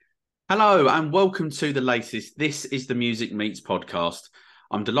Hello and welcome to the latest This is the Music Meets podcast.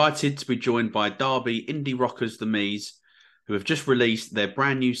 I'm delighted to be joined by Derby indie rockers The Mees, who have just released their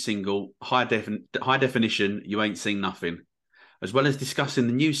brand new single, High Definition, You Ain't Seen Nothing. As well as discussing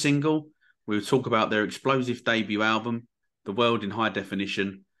the new single, we will talk about their explosive debut album, The World in High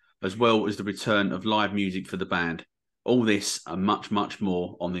Definition, as well as the return of live music for the band. All this and much, much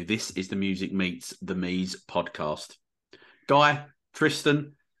more on the This is the Music Meets The Mees podcast. Guy,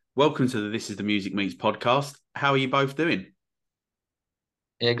 Tristan, welcome to the This is the Music Meets podcast. How are you both doing?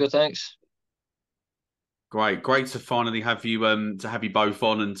 Yeah, good, thanks. Great to finally have you both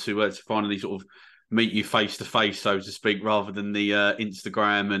on and to finally sort of meet you face to face, so to speak, rather than the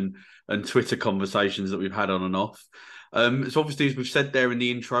Instagram and Twitter conversations that we've had on and off. So obviously, as we've said there in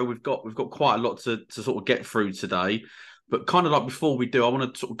the intro, we've got quite a lot to sort of get through today. But kind of like before we do, I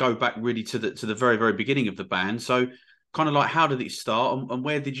want to sort of go back really to the very, very beginning of the band. So kind of like, how did it start and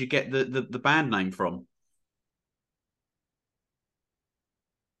where did you get the band name from?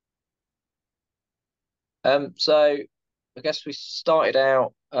 So I guess we started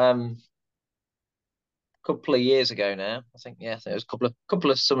out a couple of years ago now. I think it was a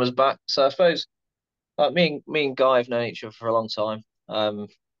couple of summers back. So I suppose like me and Guy have known each other for a long time. And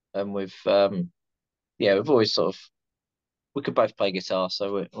we've always sort of we could both play guitar,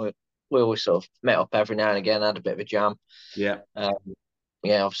 so we always sort of met up every now and again, had a bit of a jam. Yeah. Um,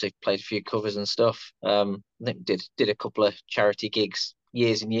 yeah, obviously played a few covers and stuff. I think did a couple of charity gigs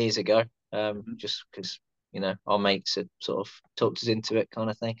years and years ago. Just because our mates had sort of talked us into it, kind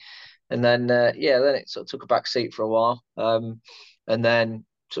of thing. And then then it sort of took a back seat for a while. And then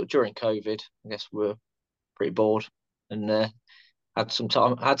sort of during COVID, I guess we were pretty bored and had some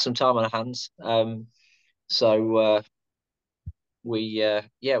time on our hands. So we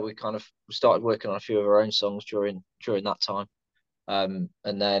kind of started working on a few of our own songs during that time. And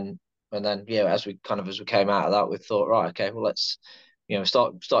then as we came out of that, we thought, right, okay, well, let's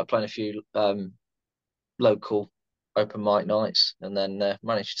start playing a few local open mic nights, and then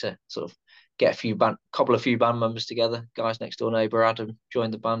managed to sort of get cobble a few band members together. Guys next door neighbour Adam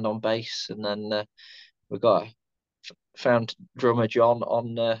joined the band on bass, and then we got found drummer John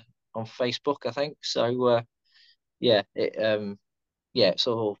on Facebook, I think. So yeah, it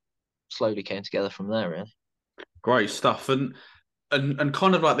sort of slowly came together from there, really. Great stuff. And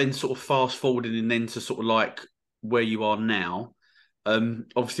kind of like then sort of fast forwarding and then to sort of like where you are now.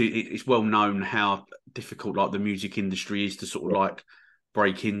 Obviously it's well known how difficult like the music industry is to sort of Yeah. like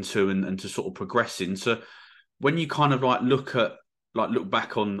break into and to sort of progress in. So when you kind of like look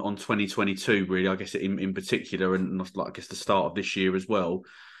back on 2022, really, I guess in particular, and like I guess the start of this year as well,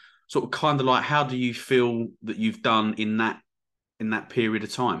 sort of kind of like how do you feel that you've done in that period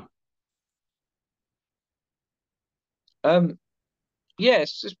of time? Um, yeah,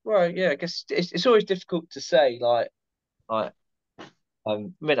 it's just well, yeah, I guess it's always difficult to say, like I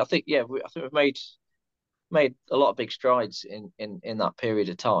mean, I think I think we've made a lot of big strides in that period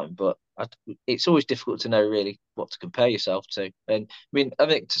of time, but it's always difficult to know really what to compare yourself to. And I mean, I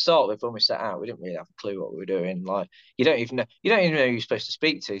think to start with, when we set out, we didn't really have a clue what we were doing. Like, you don't even know who you're supposed to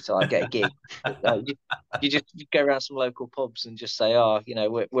speak to like get a gig. You go around some local pubs and just say, oh,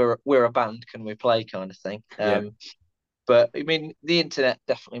 we're a band, can we play, kind of thing. Yeah. But I mean, the internet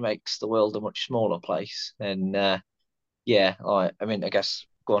definitely makes the world a much smaller place, and I mean, I guess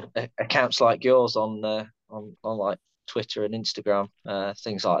go on accounts like yours on like Twitter and Instagram,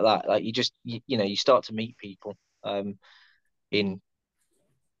 things like that. Like you start to meet people in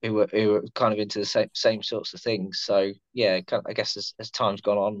who are kind of into the same sorts of things. So yeah, I guess as time's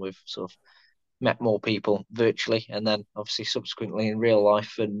gone on, we've sort of met more people virtually, and then obviously subsequently in real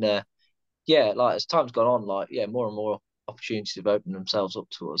life. And like as time's gone on, like more and more opportunities have opened themselves up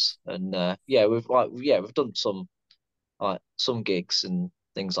to us. And we've done some gigs and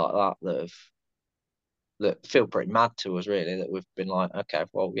things like that feel pretty mad to us, really, that we've been like, okay,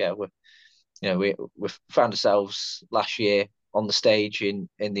 well, yeah, we've found ourselves last year on the stage in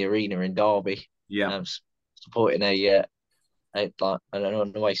the arena in Derby, Yeah. supporting an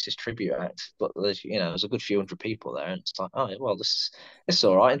Oasis tribute act. But there's a good few hundred people there, and it's like, oh well, this is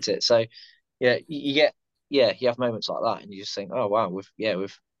all right, isn't it? So yeah, you get you have moments like that, and you just think, oh wow, we've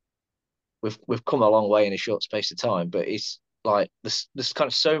come a long way in a short space of time. But it's like there's kind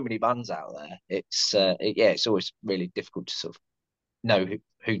of so many bands out there. It's always really difficult to sort of know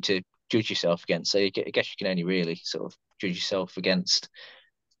who to judge yourself against. So I guess you can only really sort of judge yourself against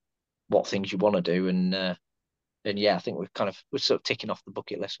what things you want to do. And yeah, I think we're sort of ticking off the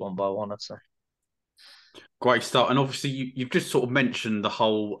bucket list one by one, I'd say. Great start. And obviously you've just sort of mentioned the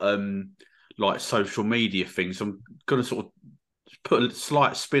whole like social media thing. So I'm gonna sort of put a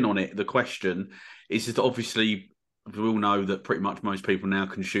slight spin on it, the question is that obviously we all know that pretty much most people now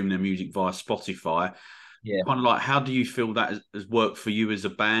consume their music via Spotify. Yeah. Kind of like, how do you feel that has worked for you as a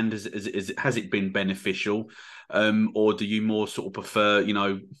band? Has it been beneficial, or do you more sort of prefer,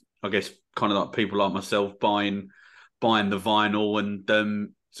 I guess, kind of like people like myself buying the vinyl and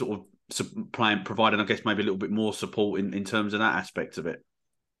sort of providing, I guess, maybe a little bit more support in terms of that aspect of it?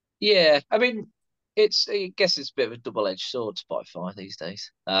 Yeah, I mean, I guess it's a bit of a double-edged sword, Spotify these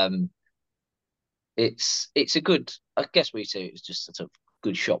days. It's a good, I guess we see it's just a sort of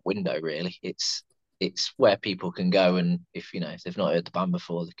good shop window, really. It's where people can go, and if they've not heard the band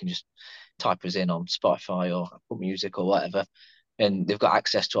before, they can just type us in on Spotify or Apple Music or whatever, and they've got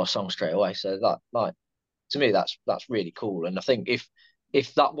access to our song straight away. So that, like, to me, that's really cool. And I think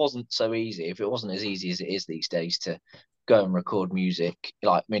if that wasn't so easy, if it wasn't as easy as it is these days to go and record music,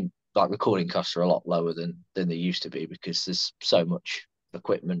 like, I mean, like, recording costs are a lot lower than they used to be because there's so much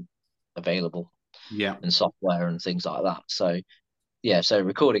equipment available Yeah. and software and things like that. So yeah, so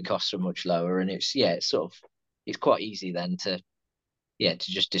recording costs are much lower, and it's quite easy then to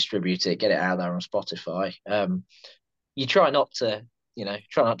just distribute it, get it out there on Spotify. You try not to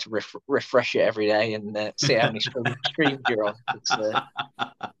refresh it every day and see how many streams you're on.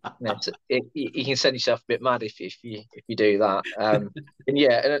 You can send yourself a bit mad if you do that. And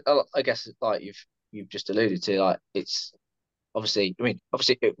yeah, and I guess, like you've just alluded to, like, it's obviously, I mean,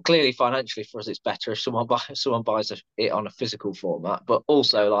 obviously, clearly financially for us, it's better if someone buys it on a physical format, but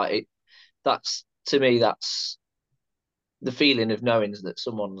also, like, that's, to me, that's the feeling of knowing that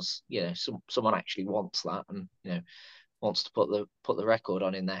someone actually wants that, and wants to put the record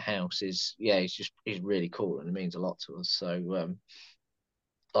on in their house is really cool, and it means a lot to us. So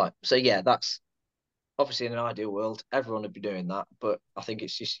yeah, that's obviously, in an ideal world, everyone would be doing that, but I think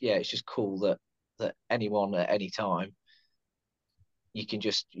it's just cool that anyone at any time, you can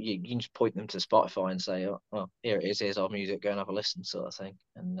just point them to Spotify and say, oh, well, here it is, here's our music, go and have a listen, sort of thing.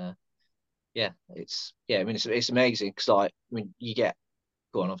 And I mean, it's amazing because, like, I mean, you get,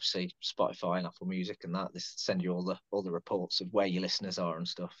 go on, obviously, Spotify and Apple Music and that, they send you all the reports of where your listeners are and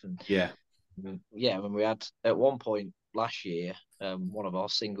stuff. And Yeah. yeah, when we had, at one point last year, one of our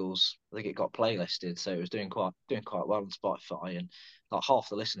singles, I think it got playlisted, so it was doing quite well on Spotify, and like half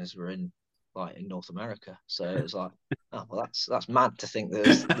the listeners were in North America. So it was like, oh well, that's mad to think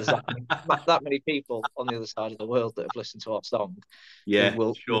there's that many people on the other side of the world that have listened to our song, who Yeah,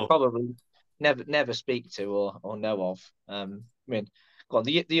 will sure. probably never speak to or know of. I mean, go on,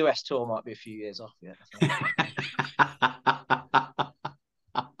 the US tour might be a few years off yet, I think.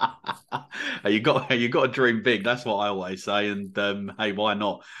 You got to dream big. That's what I always say. And hey, why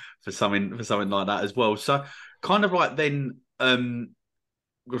not for something like that as well? So, kind of like then,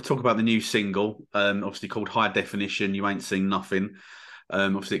 we'll talk about the new single, obviously called High Definition. You ain't seen nothing.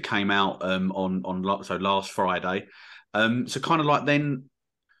 Obviously, it came out so last Friday. So kind of like then,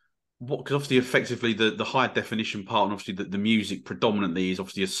 what? Because obviously, effectively, the high definition part, and obviously the music predominantly is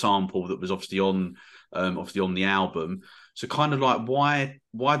obviously a sample that was obviously on the album. So kind of like,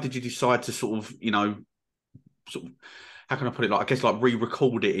 why did you decide to sort of, sort of, how can I put it? Like, I guess, like,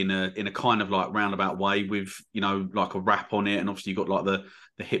 re-record it in a kind of like roundabout way with, like a rap on it, and obviously you got like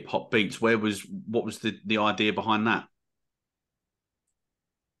the hip hop beats. What was the idea behind that?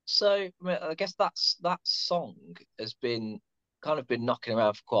 So, I mean, I guess that song has been knocking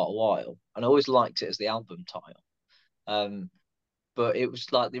around for quite a while, and I always liked it as the album title. Um, but it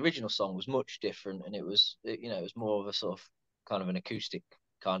was like the original song was much different, and it was more of a sort of kind of an acoustic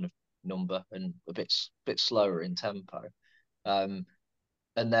kind of number, and a bit slower in tempo. Um,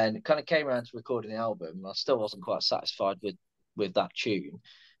 and then it kind of came around to recording the album. I still wasn't quite satisfied with that tune,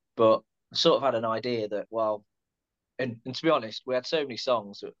 but I sort of had an idea that, well, and to be honest, we had so many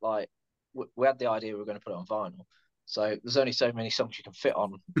songs that, like, we had the idea we were going to put it on vinyl. So there's only so many songs you can fit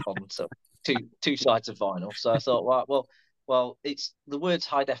on sort of two sides of vinyl. So I thought, right, well, it's the words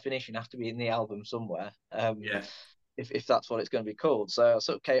high definition have to be in the album somewhere. Yeah. If that's what it's going to be called. So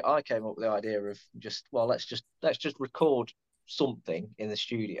I came up with the idea of just, well, let's just record something in the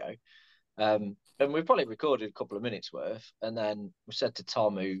studio. And we probably recorded a couple of minutes worth, and then we said to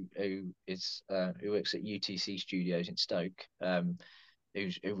Tom, who works at UTC Studios in Stoke, who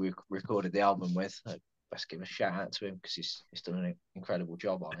we recorded the album with. Let's give a shout out to him because he's done an incredible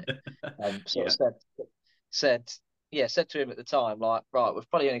job on it. Sort Yeah. of said to him at the time, like, right, we've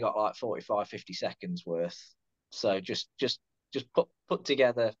probably only got like 45, 50 seconds worth, so just put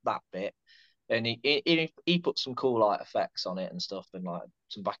together that bit. And he put some cool, like, effects on it and stuff, and like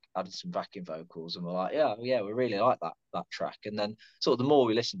added some backing vocals, and we're like, yeah, we really like that track. And then sort of the more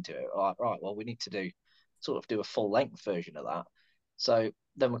we listened to it, we're like, right, well, we need to do a full length version of that. So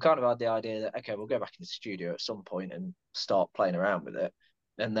then we kind of had the idea that, okay, we'll go back in the studio at some point and start playing around with it.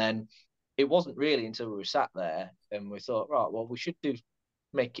 And then it wasn't really until we were sat there and we thought, right, well, we should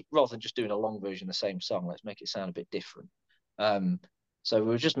make it, rather than just doing a long version of the same song, let's make it sound a bit different. So we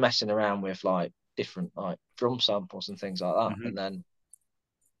were just messing around with like different like drum samples and things like that. And then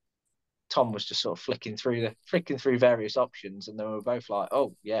Tom was just sort of flicking through various options, and then we were both like,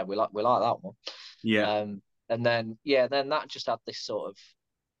 "Oh yeah, we like that one." Yeah. And then that just had this sort of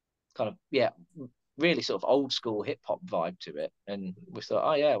kind of really sort of old school hip hop vibe to it, and we thought,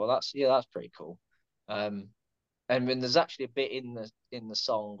 "Oh yeah, well that's pretty cool." And then there's actually a bit in the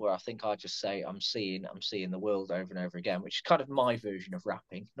song where I think I just say I'm seeing the world over and over again, which is kind of my version of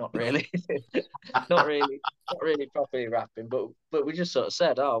rapping. Not really, not really properly rapping, but we just sort of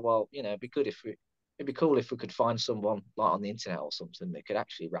said, oh well, it'd be cool if we could find someone like on the internet or something that could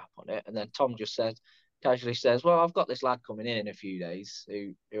actually rap on it. And then Tom just casually says, well, I've got this lad coming in a few days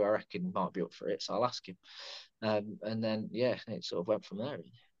who I reckon might be up for it, so I'll ask him. And then it sort of went from there.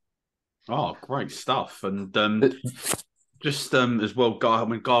 Oh, great stuff! And just as well, Guy. I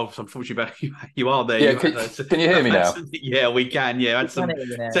mean, Guy, unfortunately, you are there. Yeah, can you hear me now? Yeah, we can. Yeah, had some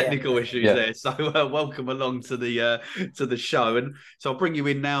technical issues there. So welcome along to the show. And so I'll bring you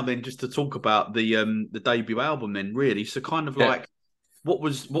in now, then, just to talk about the debut album. Then, really, so kind of like, what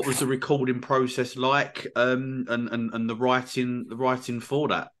was the recording process like, and the writing for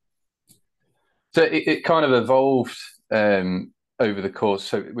that. So it kind of evolved over the course.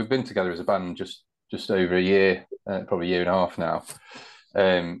 So we've been together as a band just over a year, probably a year and a half now.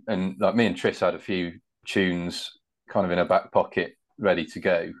 And like me and Tris had a few tunes kind of in our back pocket ready to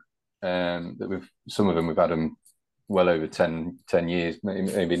go. That some of them we've had them well over 10 years,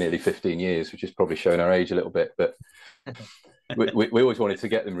 maybe nearly 15 years, which is probably showing our age a little bit. But we always wanted to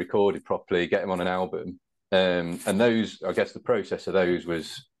get them recorded properly, get them on an album. And those, I guess the process of those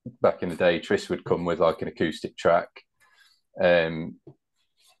was, back in the day, Tris would come with like an acoustic track.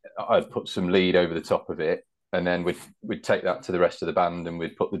 I'd put some lead over the top of it, and then we'd take that to the rest of the band, and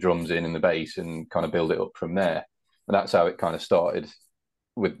we'd put the drums in and the bass and kind of build it up from there. And that's how it kind of started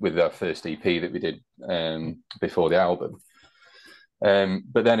with our first EP that we did before the album.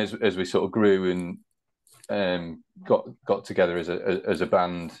 But then as we sort of grew and got together as a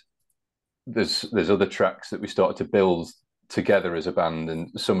band, there's other tracks that we started to build together as a band, and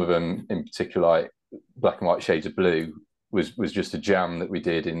some of them in particular, like Black and White Shades of Blue, was just a jam that we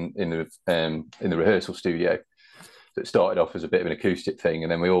did in the rehearsal studio. That started off as a bit of an acoustic thing,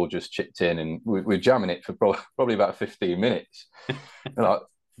 and then we all just chipped in, and we were jamming it for probably about 15 minutes. And I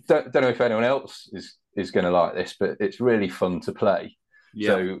don't know if anyone else is going to like this, but it's really fun to play. Yeah.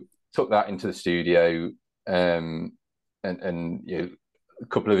 So took that into the studio, and a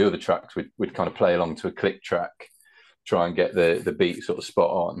couple of the other tracks we'd kind of play along to a click track, try and get the beat sort of spot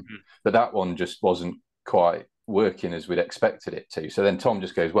on. Mm-hmm. But that one just wasn't quite working as we'd expected it to. So then Tom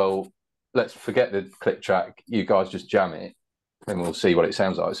just goes, well, let's forget the click track, you guys just jam it and we'll see what it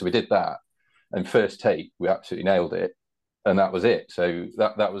sounds like. So we did that, and first take we absolutely nailed it, and that was it. So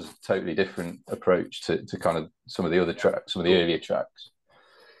that was a totally different approach to kind of some of the other tracks, some of the earlier tracks.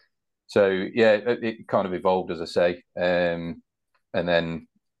 So yeah, it kind of evolved, as I say, and then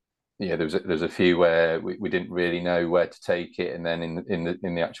there's a few where we didn't really know where to take it, and then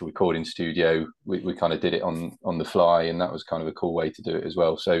in the actual recording studio, we kind of did it on the fly, and that was kind of a cool way to do it as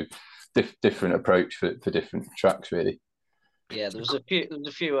well. So different approach for different tracks, really. Yeah, there was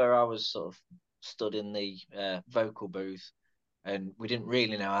a few where I was sort of stood in the vocal booth, and we didn't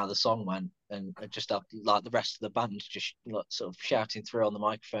really know how the song went, and I just had like the rest of the band just like, sort of shouting through on the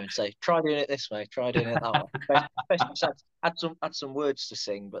microphone, say, "Try doing it this way, try doing it that way." had some words to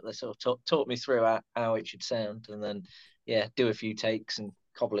sing, but they sort of taught me through how it should sound, and then do a few takes and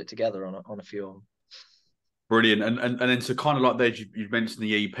cobble it together on a few of them. Brilliant. And then so kind of like there, you mentioned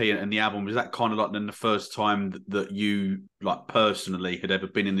the EP and the album. Was that kind of like then the first time that you like personally had ever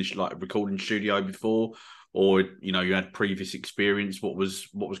been in this like recording studio before, or you had previous experience? What was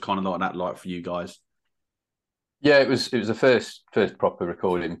kind of like that like for you guys? Yeah, it was the first proper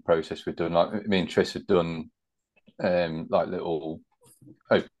recording process we'd done. Like me and Tris had done like little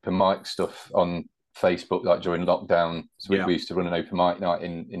open mic stuff on Facebook, like during lockdown. So we used to run an open mic night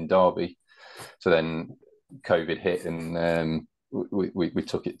in Derby. So then COVID hit, and we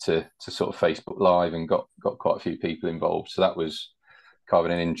took it to sort of Facebook Live and got quite a few people involved. So that was kind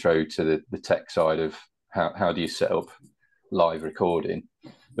of an intro to the tech side of how do you set up live recording.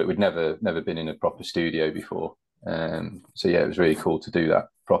 But we'd never been in a proper studio before. So yeah, it was really cool to do that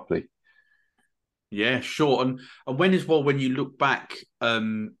properly. Yeah, sure. And when as well, when you look back,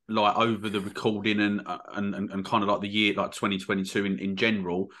 like over the recording and kind of like the year, like 2022 in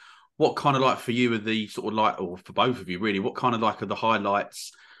general, what kind of like for you are the sort of like, or for both of you really, what kind of like are the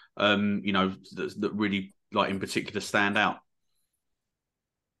highlights, that really like in particular stand out?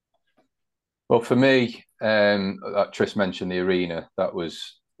 Well, for me, like Tris mentioned the arena. That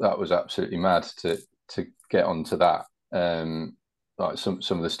was absolutely mad to get onto that. Like some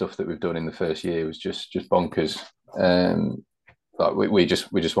of the stuff that we've done in the first year was just bonkers. Like we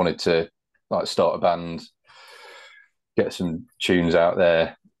just wanted to like start a band, get some tunes out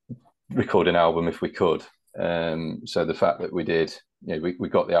there, record an album if we could. So the fact that we did, we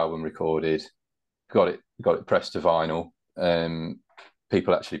got the album recorded, got it pressed to vinyl,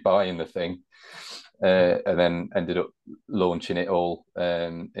 people actually buying the thing, and then ended up launching it all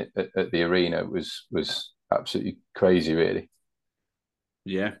at the arena was absolutely crazy, really.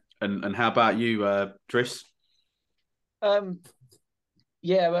 Yeah. And how about you, Tris? Um,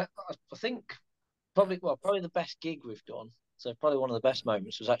 yeah, well, I think probably the best gig we've done. So probably one of the best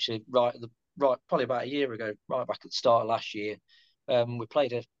moments was actually probably about a year ago, right back at the start of last year. We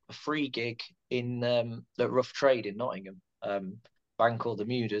played a free gig in the Rough Trade in Nottingham. Band called the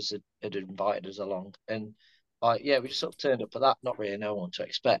Mudas had invited us along, and yeah, we just sort of turned up for that, not really knowing what to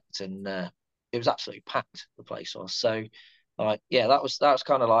expect, and it was absolutely packed. The place was so, yeah, that was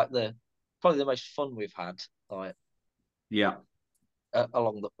kind of like probably the most fun we've had, like Yeah.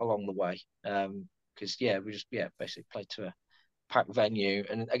 along the way. Because yeah, we just basically played to a packed venue,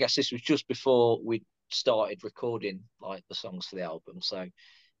 and I guess this was just before we started recording like the songs for the album. So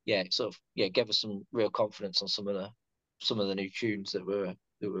yeah, it sort of gave us some real confidence on some of the new tunes that we're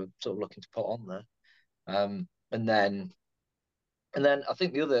sort of looking to put on there. And then I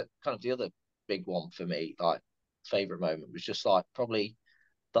think the other big one for me, like favorite moment, was just like probably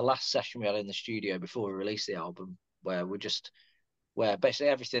the last session we had in the studio before we released the album, where basically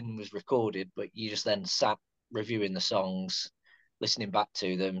everything was recorded, but you just then sat reviewing the songs, listening back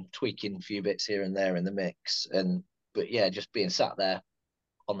to them, tweaking a few bits here and there in the mix, but yeah, just being sat there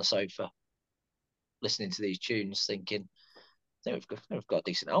on the sofa, listening to these tunes, thinking, I think we've got a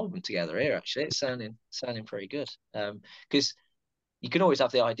decent album together here. Actually, it's sounding pretty good. Because you can always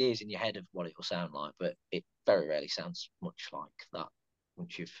have the ideas in your head of what it will sound like, but it very rarely sounds much like that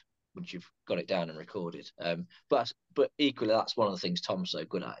once you've got it down and recorded. But equally, that's one of the things Tom's so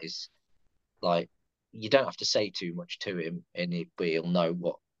good at is like you don't have to say too much to him, but he'll know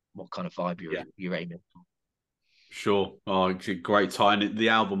what kind of vibe you're aiming for. Sure. Oh, great time. The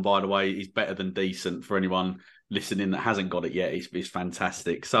album, by the way, is better than decent for anyone listening that hasn't got it yet. It's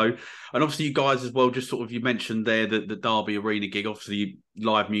fantastic. So, and obviously you guys as well, just sort of, you mentioned there that the Derby Arena gig, obviously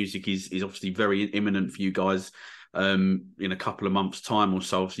live music is obviously very imminent for you guys in a couple of months' time or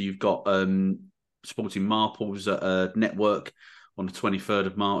so. So you've got supporting Marples at Network on the 23rd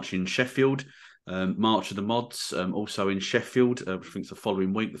of March in Sheffield. March of the Mods also in Sheffield, I think it's the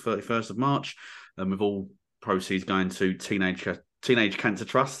following week, the 31st of March, with all proceeds going to Teenage Cancer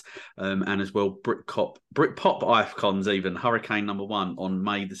Trust, and as well Britpop icons, even Hurricane #1 on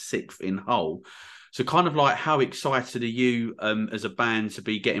May the 6th in Hull. So kind of like, how excited are you as a band to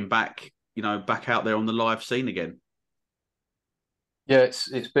be getting back out there on the live scene again? Yeah,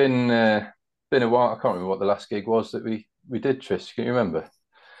 it's been a while. I can't remember what the last gig was that we did, Tris. Can you remember?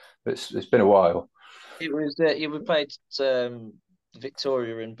 It's been a while. It was we played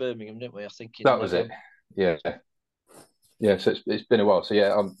Victoria in Birmingham, didn't we? I think that was it. Yeah. So it's been a while. So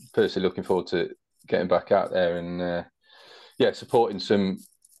yeah, I'm personally looking forward to getting back out there and supporting some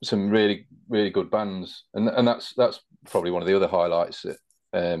really really good bands, and that's probably one of the other highlights that,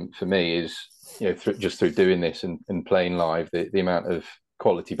 for me is just through doing this and playing live, the amount of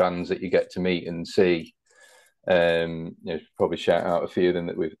quality bands that you get to meet and see. Probably shout out a few of them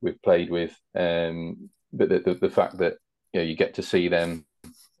that we've played with, but the fact that you get to see them,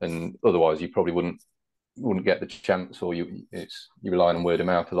 and otherwise you probably wouldn't get the chance, or you're relying on word of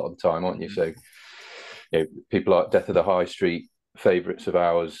mouth a lot of the time, aren't you? So people like Death of the High Street, favourites of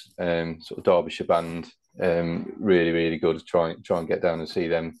ours, sort of Derbyshire band, really really good to try and get down and see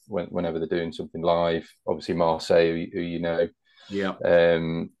them whenever they're doing something live. Obviously Marseille, who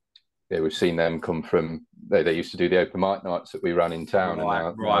we've seen them come from. They used to do the open mic nights that we ran in town,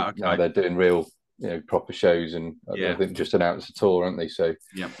 and now they're doing real proper shows, and I think just announced a tour, aren't they? So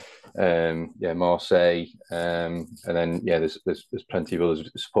Marseille, and then there's plenty of others.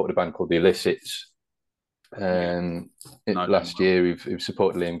 We've supported a band called the Illicits. Last year we've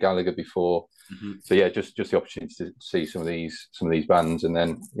supported Liam Gallagher before. Mm-hmm. So just the opportunity to see some of these bands, and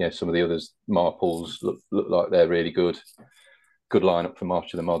then some of the others. Marples look like they're really good. good lineup for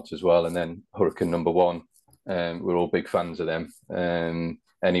March of the Mods as well, and then Hurricane Number One. We're all big fans of them.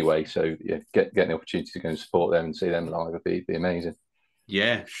 Anyway, so yeah, getting the opportunity to go and support them and see them live would be amazing.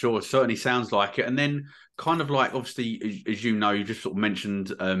 Yeah, sure. It certainly sounds like it. And then kind of like, obviously, as you know, you just sort of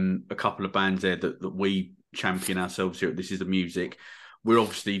mentioned a couple of bands there that we champion ourselves here at This Is the Music. We're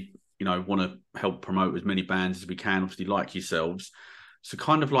obviously, want to help promote as many bands as we can, obviously, like yourselves. So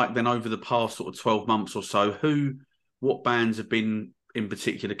kind of like then over the past sort of 12 months or so, what bands have been in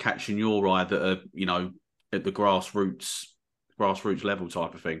particular catching your eye that are, at the grassroots level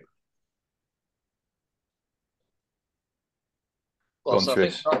type of thing? Well, so I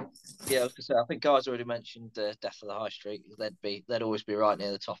think, I was going to say, I think guys already mentioned Death of the High Street. They'd always be right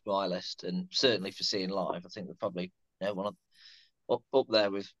near the top of my list, and certainly for seeing live, I think they're probably one of up there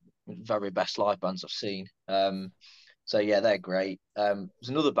with very best live bands I've seen. So yeah, they're great. There's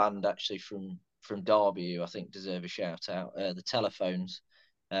another band actually from Derby who I think deserve a shout out. The Telephones.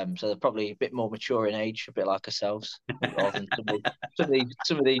 So they're probably a bit more mature in age, a bit like ourselves, rather than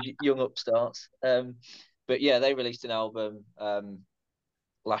some of these young upstarts. But yeah, they released an album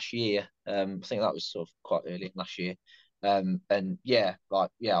last year. I think that was sort of quite early last year. And yeah, I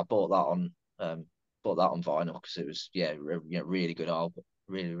bought that on vinyl because it was really good album,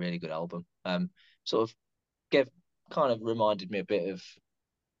 really good album. Sort of reminded me a bit of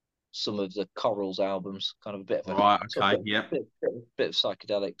some of the Corals albums, kind of a bit of bit of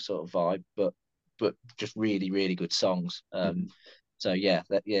psychedelic sort of vibe, but just really good songs. So yeah,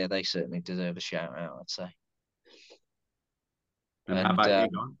 they certainly deserve a shout out, I'd say. And how about you,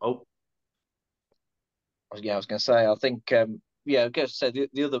 Guy? Oh, I was going to say, I think, I was going to say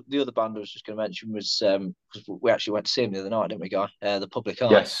the other band I was just going to mention was because we actually went to see them the other night, didn't we, Guy? The Public Eye.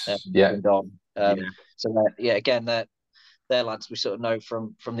 Yes, yeah. So again, they're lads we sort of know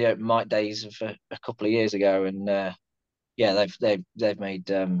from the open mic days of a couple of years ago, and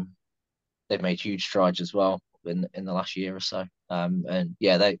they've made huge strides as well in the last year or so. And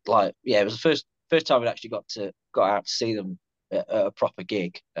yeah, it was the first time we actually got out to see them at a proper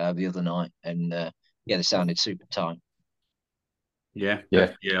gig the other night, and they sounded super tight. Yeah.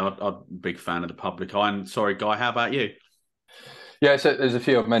 I'm a big fan of the Public Eye. And sorry, Guy, how about you? Yeah, so there's a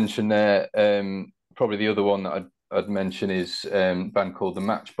few I've mentioned there. Probably the other one that I'd mention is a band called The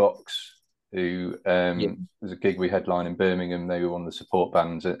Matchbox, who was a gig we headlined in Birmingham. They were one of the support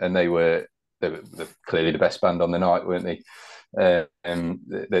bands, and they were clearly the best band on the night, weren't they? They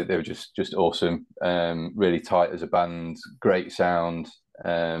were just awesome, really tight as a band, great sound.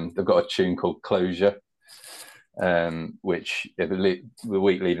 They've got a tune called Closure, which the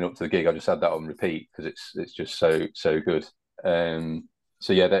week leading up to the gig, I just had that on repeat because it's just so good.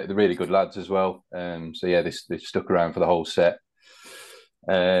 So yeah, they're really good lads as well. So yeah, they stuck around for the whole set.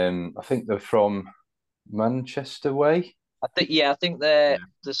 I think they're from Manchester way. I think they're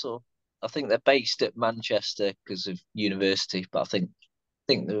sort of. I think they're based at Manchester because of university, but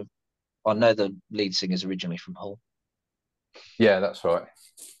I know the lead singer's originally from Hull. Yeah, that's right.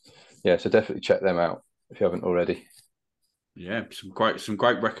 Yeah, so definitely check them out if you haven't already. Yeah, some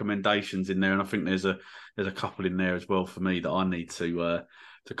great recommendations in there, and I think there's a couple in there as well for me that I need to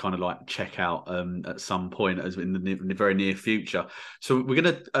kind of like check out at some point as in the very near future. So we're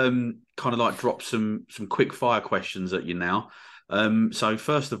gonna kind of like drop some quick fire questions at you now. So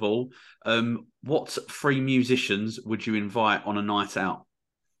first of all, what 3 musicians would you invite on a night out?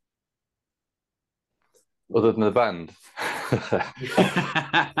 Other than the band?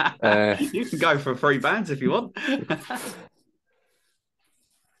 You can go for 3 bands if you want.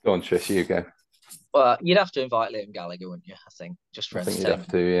 Go on, Trish, you go. Well, you'd have to invite Liam Gallagher, wouldn't you? I think just for entertainment. You'd have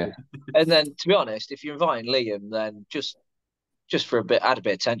to, yeah. And then, to be honest, if you're inviting Liam, then just for add a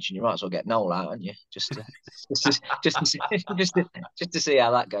bit of tension, you might as well get Noel out, aren't you? Just to see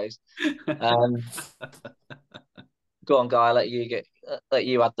how that goes. Go on, Guy. Let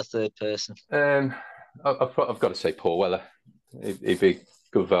you add the third person. I've got to say Paul Weller. He'd be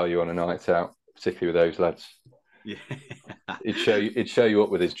good value on a night out, particularly with those lads. Yeah, he'd show you up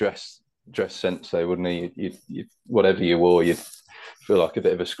with his dress sense, though, wouldn't he? You'd whatever you wore, you'd feel like a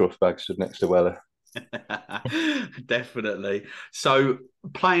bit of a scruff bag stood next to Weller. Definitely. So,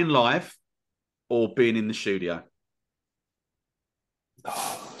 playing live or being in the studio?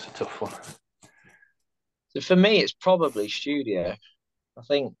 Oh, it's a tough one. So for me, it's probably studio. I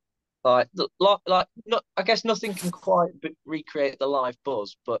think, I guess nothing can quite recreate the live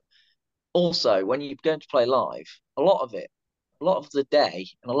buzz, but also when you're going to play live, a lot of the day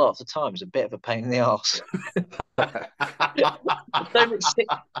and a lot of the time is a bit of a pain in the arse. So much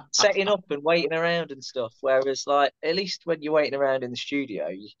setting up and waiting around and stuff. Whereas, like, at least when you're waiting around in the studio,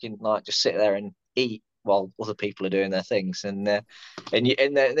 you can like just sit there and eat while other people are doing their things, and then you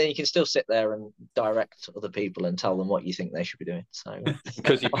can still sit there and direct other people and tell them what you think they should be doing. So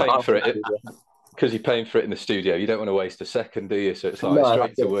because you're paying for it. Because you're paying for it in the studio, you don't want to waste a second, do you? So it's like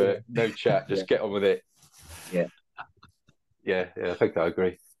straight to work, no chat, just get on with it. Yeah, I think I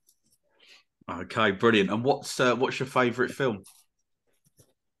agree. Okay, brilliant. And what's your favourite film?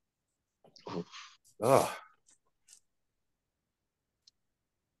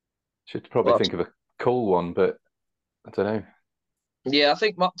 Should probably think of a cool one, but I don't know. Yeah, I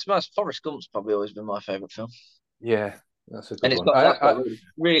think to be honest, Forrest Gump's probably always been my favourite film. Yeah, that's a good one. And it's got a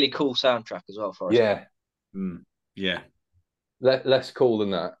really cool soundtrack as well, Forrest Gump. Yeah. Less cool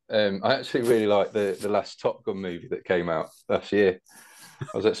than that. I actually really like the last Top Gun movie that came out last year.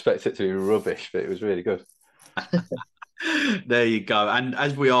 I was expecting it to be rubbish, but it was really good. There you go. And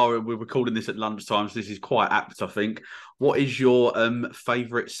as we're recording this at lunchtime, so this is quite apt, I think. What is your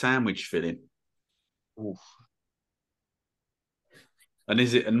favourite sandwich filling? Oof.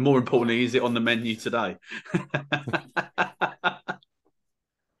 And more importantly, is it on the menu today?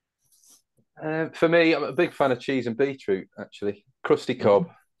 For me, I'm a big fan of cheese and beetroot, actually. Crusty cob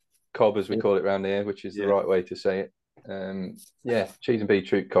as we call it around here, which is the right way to say it. Cheese and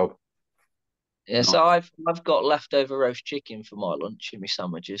beetroot cob. Yeah, nice. So I've got leftover roast chicken for my lunch in my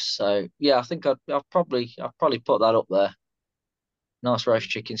sandwiches. So yeah, I think I'll probably put that up there. Nice roast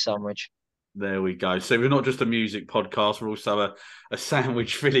chicken sandwich. There we go. So we're not just a music podcast; we're also a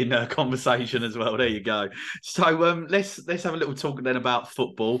sandwich filling conversation as well. There you go. So let's have a little talk then about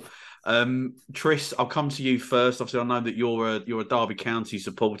football. Tris, I'll come to you first. Obviously, I know that you're a Derby County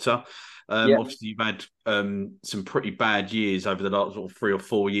supporter. Obviously, you've had some pretty bad years over the last sort of 3 or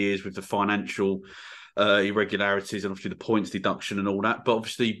 4 years with the financial irregularities and obviously the points deduction and all that. But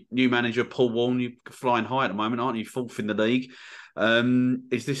obviously, new manager Paul Warne, you're flying high at the moment, aren't you? 4th in the league.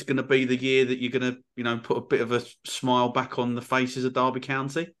 Is this going to be the year that you're going to, put a bit of a smile back on the faces of Derby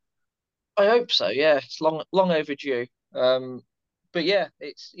County? I hope so. Yeah, it's long overdue. But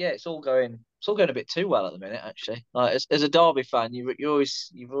it's all going a bit too well at the minute. Actually, like, as a Derby fan, you've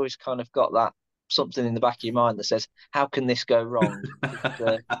always kind of got that something in the back of your mind that says, how can this go wrong?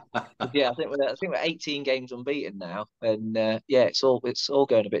 I think we're 18 games unbeaten now, and it's all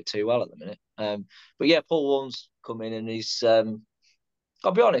going a bit too well at the minute. But yeah, Paul Warne's come in and he's I'll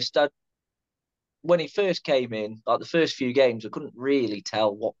be honest, when he first came in, like the first few games, I couldn't really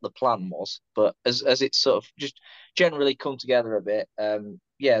tell what the plan was. But as it's sort of just generally come together a bit,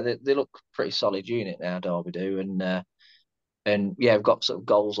 they look pretty solid unit now, Derby do, and we've got sort of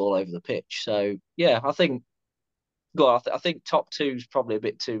goals all over the pitch. So yeah, I think top 2 is probably a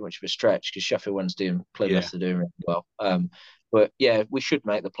bit too much of a stretch because Sheffield Wednesday and Plymouth are doing really well. But yeah, we should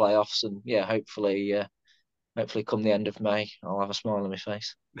make the playoffs, and yeah, hopefully come the end of May, I'll have a smile on my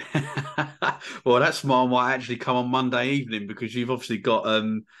face. Well, that smile might actually come on Monday evening because you've obviously got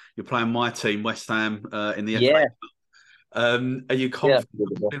you're playing my team, West Ham, in the FA Cup. Are you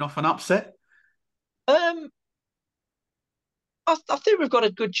confident pulling off an upset? I think we've got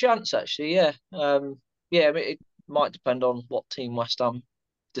a good chance actually. Yeah. I mean, it might depend on what team West Ham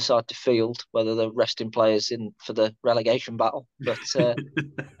decide to field, whether they're resting players in for the relegation battle. But I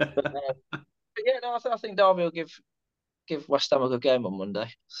think Derby will give West Ham a good game on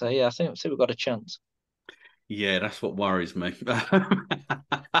Monday. So yeah, I think we've got a chance. Yeah, that's what worries me.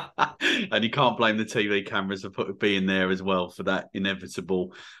 And you can't blame the TV cameras for being there as well for that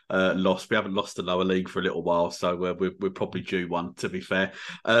inevitable loss. We haven't lost the lower league for a little while, so we're probably due one, to be fair.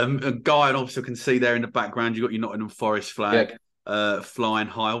 And Guy, and obviously I can see there in the background, you've got your Nottingham Forest flag flying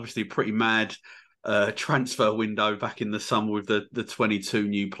high. Obviously pretty mad transfer window back in the summer with the 22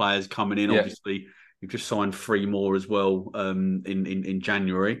 new players coming in. Obviously, you've just signed 3 more as well in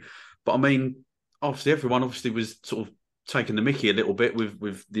January. But I mean, obviously everyone was sort of taking the mickey a little bit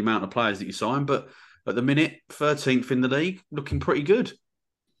with the amount of players that you signed. But at the minute, 13th in the league, looking pretty good.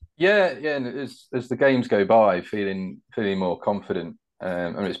 Yeah, and as the games go by, feeling more confident.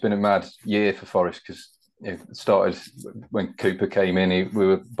 I mean, it's been a mad year for Forest because it started when Cooper came in. We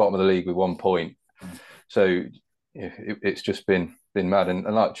were bottom of the league with 1 point. So it's just been mad, and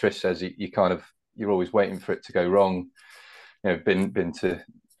like Tris says, you're always waiting for it to go wrong. Been to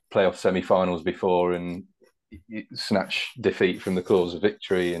playoff semi-finals before, and you snatch defeat from the claws of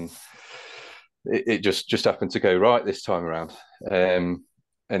victory, and it just happened to go right this time around. And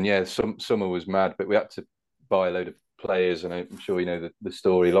yeah, summer was mad, but we had to buy a load of players, and I'm sure you know the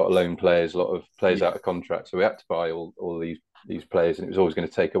story. A lot of loan players, a lot of players out of contract, so we had to buy all these players, and it was always going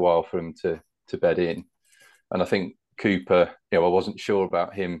to take a while for them to bed in. And I think Cooper, I wasn't sure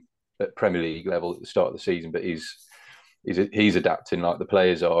about him at Premier League level at the start of the season, but he's he's adapting like the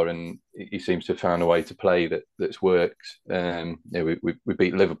players are, and he seems to have found a way to play that's worked. We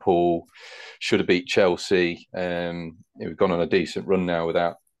beat Liverpool, should have beat Chelsea. We've gone on a decent run now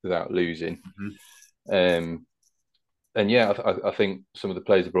without losing. And yeah, I think some of the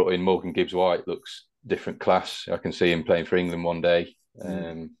players they brought in, Morgan Gibbs-White looks different class. I can see him playing for England one day.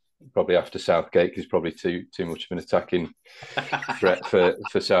 Probably after Southgate, because probably too much of an attacking threat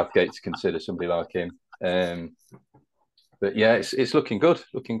for Southgate to consider somebody like him. But yeah, it's looking good.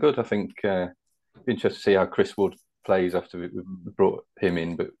 I think be interested to see how Chris Wood plays after we brought him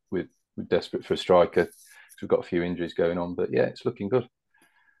in, but we're desperate for a striker because we've got a few injuries going on. But yeah, it's looking good.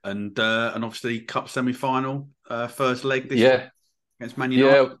 And obviously cup semi-final, first leg this week against Man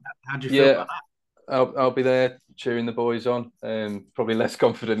United. Yeah, how do you feel about that? I'll be there cheering the boys on. Probably less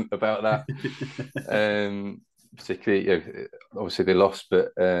confident about that. Particularly, obviously they lost,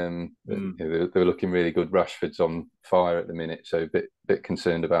 but they were looking really good. Rashford's on fire at the minute, so a bit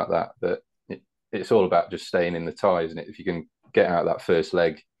concerned about that. But it's all about just staying in the tie, isn't it? If you can get out that first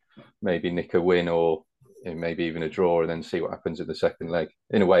leg, maybe nick a win or maybe even a draw, and then see what happens in the second leg.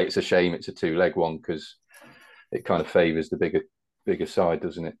 In a way, it's a shame it's a 2-leg one because it kind of favours the bigger side,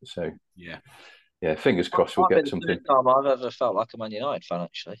 doesn't it? So yeah, fingers crossed we'll get something. The first time I've ever felt like a Man United fan,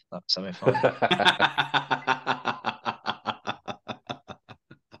 actually, that semi-final.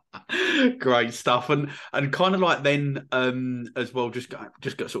 Great stuff, and kind of like then as well, just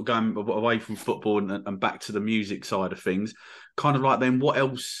sort of going away from football and back to the music side of things. Kind of like then, what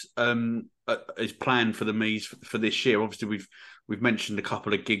else is planned for the Mees for this year? Obviously, we've mentioned a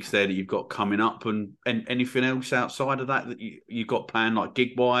couple of gigs there that you've got coming up, and anything else outside of that you got planned, like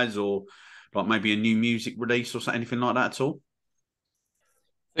gig wise, or like maybe a new music release or anything like that at all?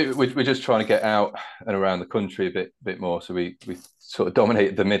 We're just trying to get out and around the country a bit more. So we sort of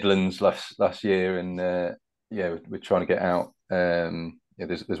dominated the Midlands last year, and we're trying to get out.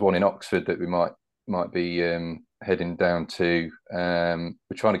 There's one in Oxford that we might be heading down to.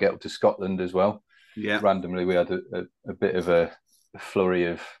 We're trying to get up to Scotland as well. Yeah. Randomly, we had a bit of a flurry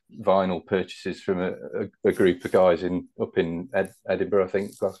of vinyl purchases from a group of guys up in Edinburgh, I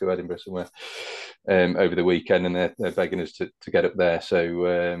think, Glasgow, Edinburgh, somewhere, over the weekend, and they're begging us to get up there.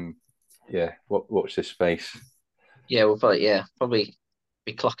 So watch this space. Yeah, we'll probably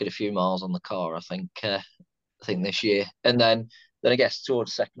be clocking a few miles on the car, I think this year, and then I guess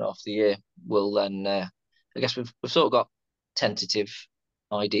towards the second half of the year we'll then I guess we've sort of got tentative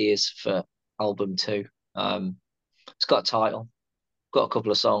ideas for album 2. It's got a title, got a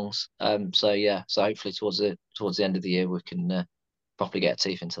couple of songs. So hopefully towards the end of the year we can properly get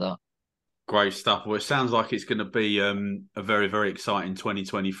teeth into that. Great stuff. Well, it sounds like it's going to be a very, very exciting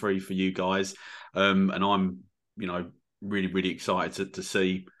 2023 for you guys, and I'm really, really excited to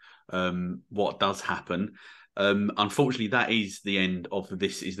see what does happen. Unfortunately, that is the end of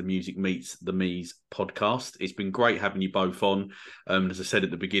This Is the Music Meets the Mees podcast. It's been great having you both on. As I said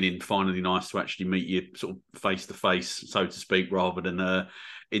at the beginning, finally nice to actually meet you sort of face to face, so to speak, rather than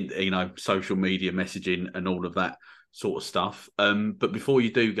in social media messaging and all of that sort of stuff. But before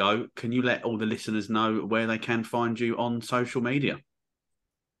you do go, can you let all the listeners know where they can find you on social media?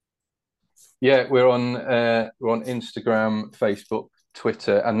 Yeah, we're on Instagram, Facebook,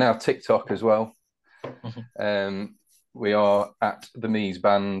 Twitter, and now TikTok as well. We are at the Mees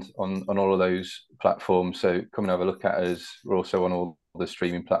Band on all of those platforms, so come and have a look at us. We're also on all the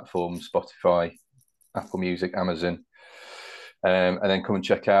streaming platforms: Spotify, Apple Music, Amazon, and then come and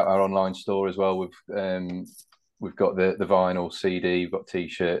check out our online store as well. We've got the vinyl, CD, we've got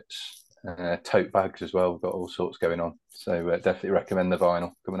t-shirts, tote bags as well. We've got all sorts going on, so definitely recommend the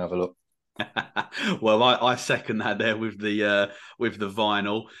vinyl. Come and have a look. Well, I second that there with the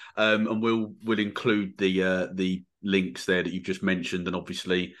vinyl, and we'll include the links there that you've just mentioned, and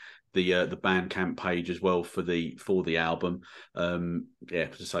obviously the Bandcamp page as well for the album. As I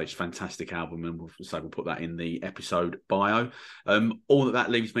say, it's a fantastic album, and we'll put that in the episode bio. All that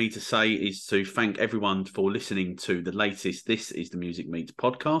leaves me to say is to thank everyone for listening to the latest This Is the Music Meets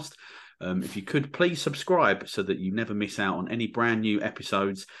podcast. If you could please subscribe so that you never miss out on any brand new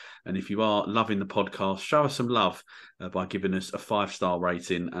episodes. And if you are loving the podcast, show us some love by giving us a 5-star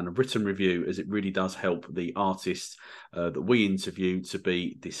rating and a written review, as it really does help the artists that we interview to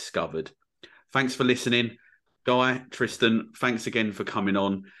be discovered. Thanks for listening. Guy, Tristan, thanks again for coming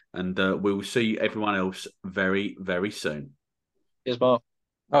on, and we will see everyone else very, very soon. Cheers, Mark.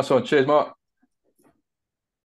 Nice one. Cheers, Mark.